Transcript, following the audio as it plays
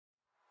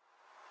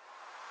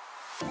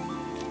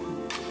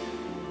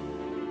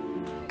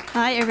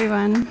Hi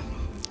everyone.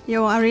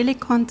 I really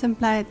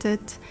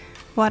contemplated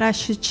what I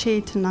should share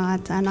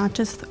tonight, and I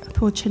just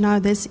thought,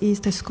 this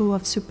is the School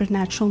of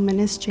Supernatural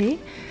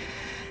Ministry.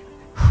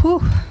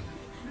 Whew.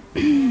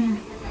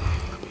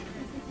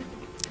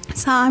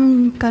 So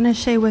I'm going to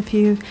share with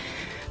you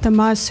the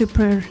most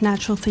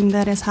supernatural thing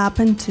that has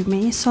happened to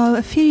me. So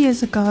a few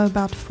years ago,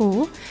 about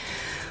 4,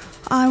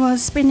 I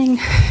was spending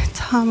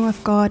time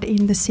with God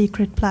in the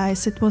secret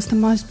place. It was the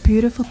most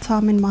beautiful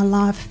time in my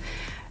life.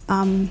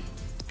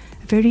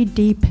 Very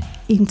deep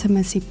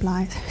intimacy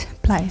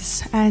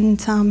place. And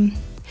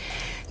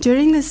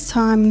during this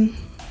time,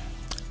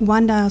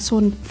 one day I saw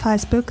on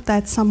Facebook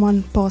that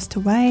someone passed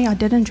away. I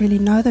didn't really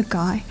know the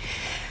guy,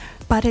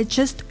 but it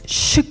just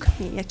shook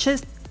me. It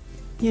just,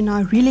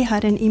 really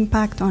had an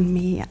impact on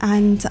me.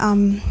 And,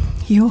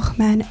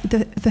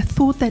 the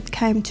thought that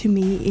came to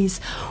me is,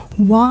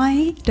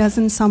 why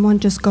doesn't someone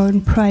just go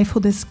and pray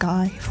for this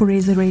guy for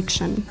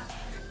resurrection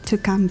to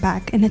come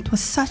back? And it was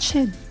such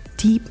a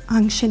deep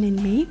unction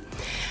in me.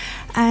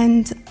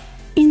 And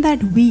in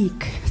that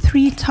week,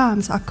 3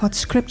 times I got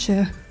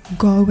scripture,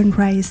 go and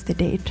raise the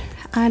dead.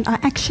 And I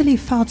actually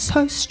felt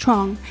so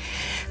strong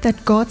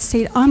that God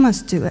said I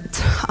must do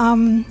it.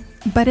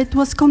 But it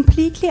was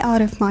completely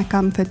out of my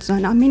comfort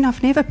zone. I mean,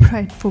 I've never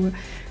prayed for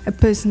a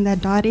person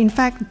that died. In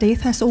fact,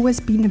 death has always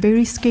been a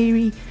very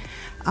scary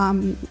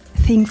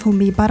thing for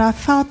me, but I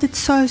felt it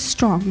so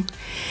strong.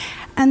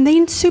 And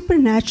then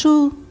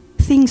supernatural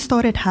things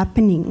started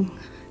happening.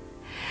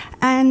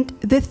 And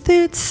the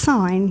third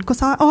sign,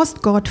 because I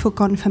asked God for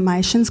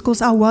confirmations,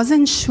 because I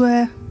wasn't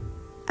sure,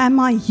 am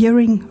I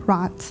hearing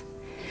right?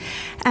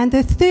 And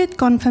the third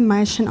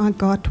confirmation I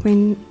got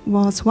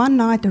was one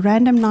night, a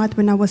random night,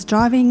 when I was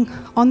driving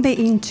on the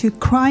N2,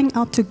 crying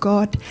out to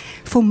God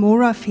for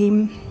more of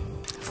Him,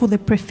 for the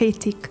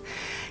prophetic.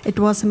 It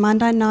was a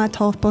Monday night,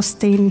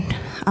 10:30,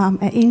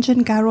 an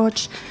engine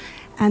garage,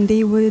 and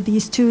there were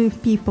these 2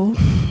 people.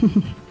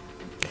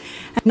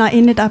 And I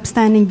ended up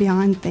standing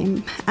behind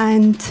them,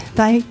 and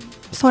they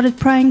started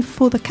praying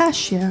for the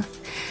cashier.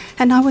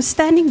 And I was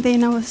standing there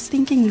and I was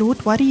thinking,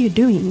 Lord, what are you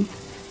doing?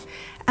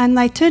 And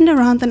they turned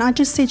around and I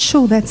just said,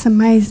 sure, that's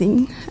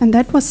amazing. And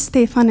that was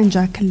Stefan and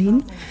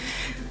Jacqueline.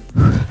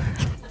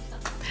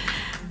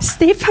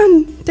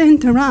 Stefan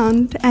turned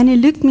around and he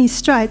looked me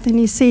straight and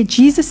he said,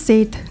 Jesus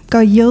said,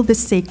 go heal the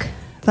sick,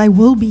 they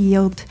will be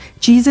healed.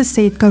 Jesus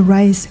said, go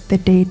raise the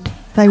dead,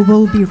 they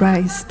will be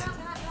raised.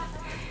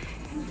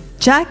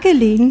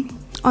 Jacqueline,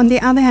 on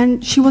the other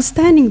hand, she was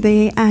standing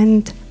there,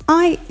 and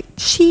I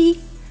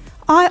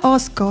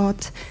asked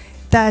God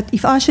that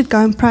if I should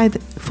go and pray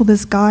for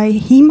this guy,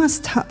 he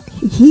must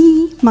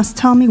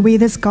tell me where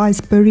this guy is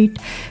buried,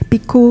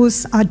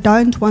 because I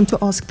don't want to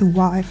ask the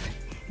wife.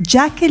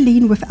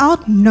 Jacqueline,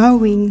 without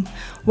knowing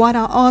what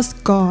I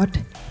asked God,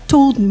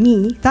 told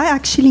me they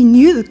actually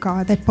knew the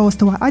guy that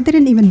passed away. I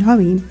didn't even know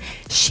him.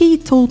 She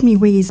told me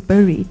where he's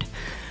buried,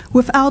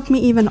 without me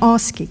even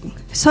asking.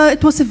 So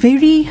it was a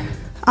very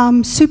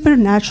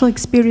supernatural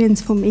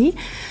experience for me.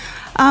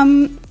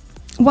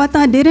 What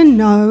I didn't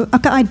know,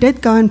 I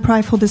did go and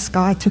pray for this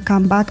guy to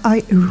come back.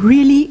 I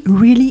really,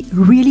 really,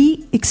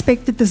 really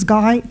expected this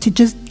guy to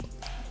just,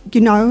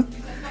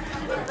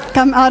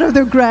 come out of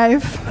the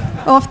grave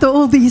after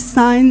all these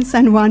signs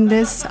and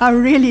wonders. I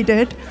really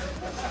did.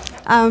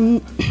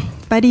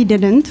 But he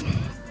didn't.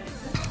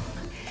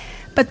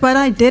 But what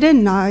I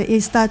didn't know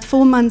is that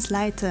 4 months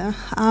later,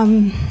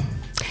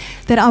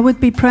 that I would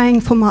be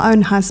praying for my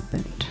own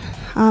husband.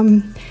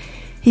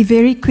 He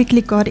very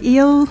quickly got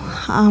ill,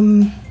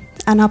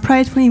 and I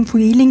prayed for him for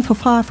healing for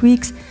 5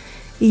 weeks.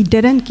 He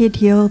didn't get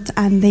healed,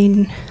 and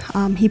then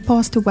he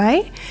passed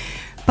away.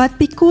 But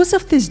because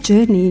of this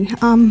journey,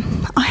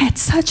 I had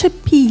such a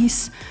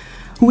peace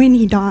when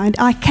he died.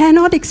 I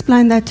cannot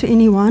explain that to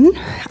anyone,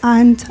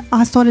 and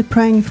I started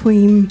praying for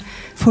him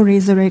for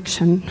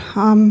resurrection.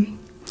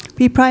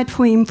 We prayed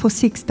for him for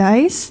 6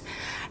 days,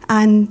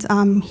 and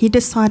he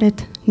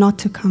decided not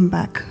to come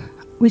back,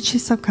 which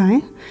is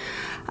okay.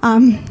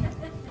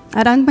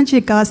 I don't want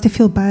you guys to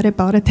feel bad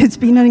about it. It's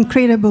been an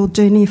incredible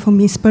journey for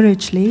me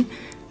spiritually,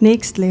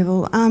 next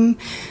level.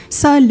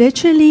 So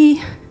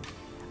literally,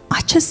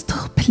 I just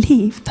still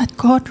believe that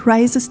God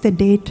raises the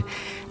dead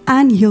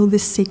and heals the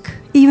sick,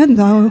 even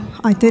though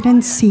I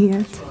didn't see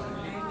it.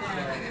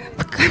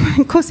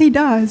 Because He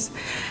does.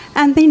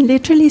 And then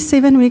literally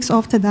 7 weeks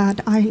after that,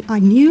 I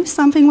knew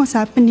something was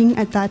happening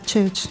at that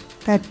church,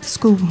 that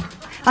school.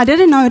 I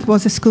didn't know it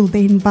was a school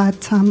then,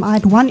 but I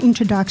had one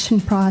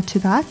introduction prior to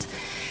that.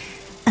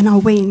 And I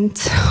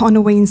went on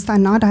a Wednesday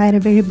night. I had a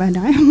very bad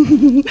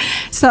day.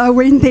 So I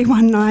went there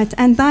one night,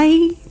 and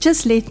they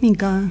just let me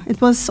go. It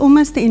was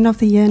almost the end of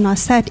the year, and I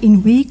sat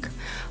in week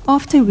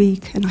after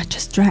week, and I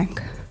just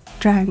drank.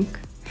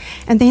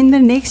 And then the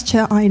next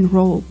year I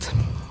enrolled.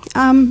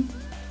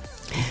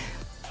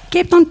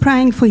 Kept on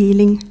praying for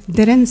healing,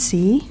 didn't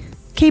see.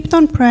 Kept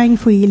on praying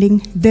for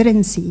healing,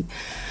 didn't see.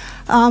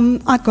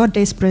 I got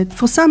desperate.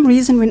 For some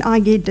reason, when I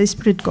get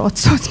desperate, God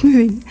starts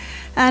moving.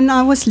 And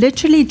I was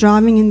literally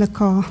driving in the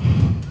car.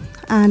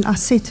 And I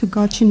said to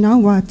God, you know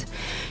what?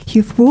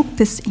 You've walked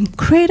this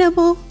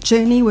incredible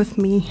journey with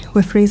me,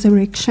 with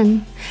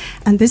resurrection,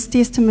 and this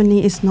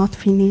testimony is not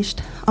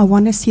finished. I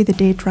want to see the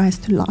dead rise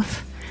to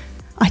life.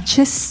 I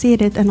just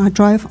said it, and I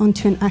drove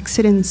onto an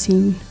accident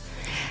scene,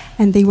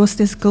 and there was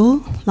this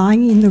girl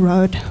lying in the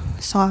road.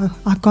 So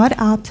I got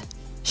out.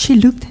 She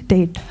looked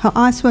dead. Her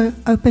eyes were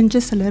open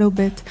just a little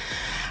bit,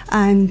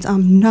 and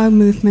no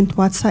movement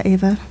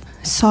whatsoever.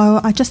 So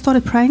I just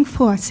started praying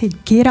for her. I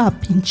said, get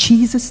up in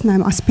Jesus'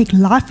 name. I speak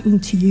life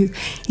into you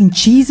in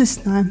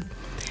Jesus' name.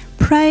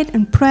 Prayed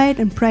and prayed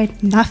and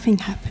prayed. Nothing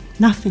happened.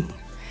 Nothing.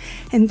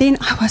 And then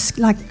I was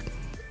like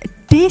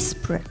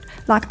desperate.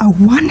 Like, I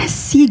want to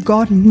see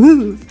God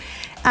move.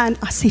 And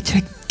I said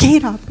to her,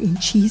 get up in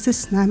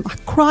Jesus' name. I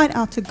cried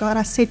out to God.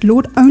 I said,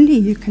 Lord, only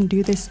you can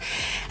do this.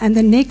 And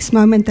the next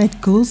moment,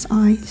 that girl's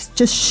eyes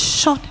just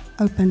shot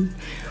open.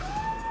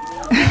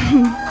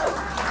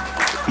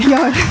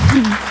 Yeah.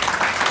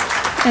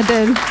 And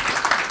then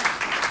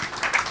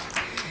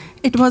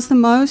it was the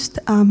most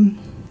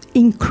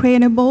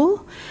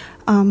incredible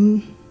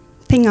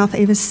thing I've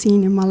ever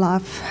seen in my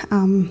life,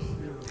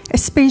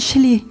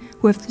 especially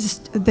with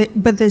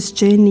this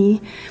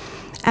journey.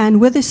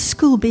 And with the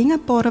school, being a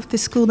part of the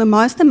school, the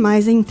most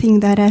amazing thing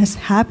that has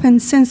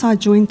happened since I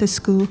joined the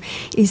school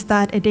is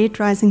that a Dead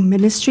Rising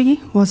ministry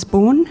was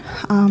born.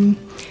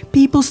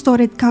 People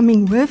started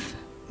coming with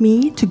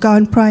me to go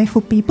and pray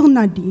for people.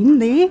 Nadine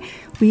there,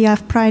 we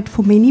have prayed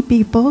for many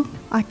people.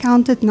 I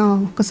counted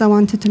now because I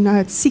wanted to know.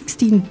 It's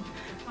 16,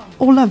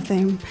 all of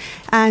them.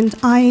 And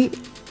I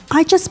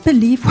just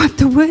believe what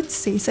the word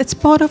says. It's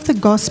part of the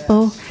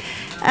gospel.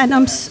 And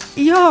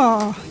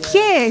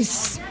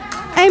yes,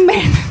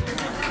 amen.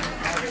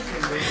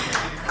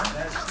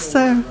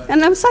 So,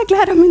 and I'm so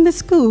glad I'm in the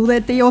school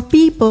that there are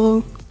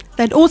people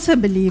that also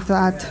believe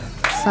that.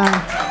 So,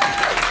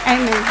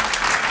 amen.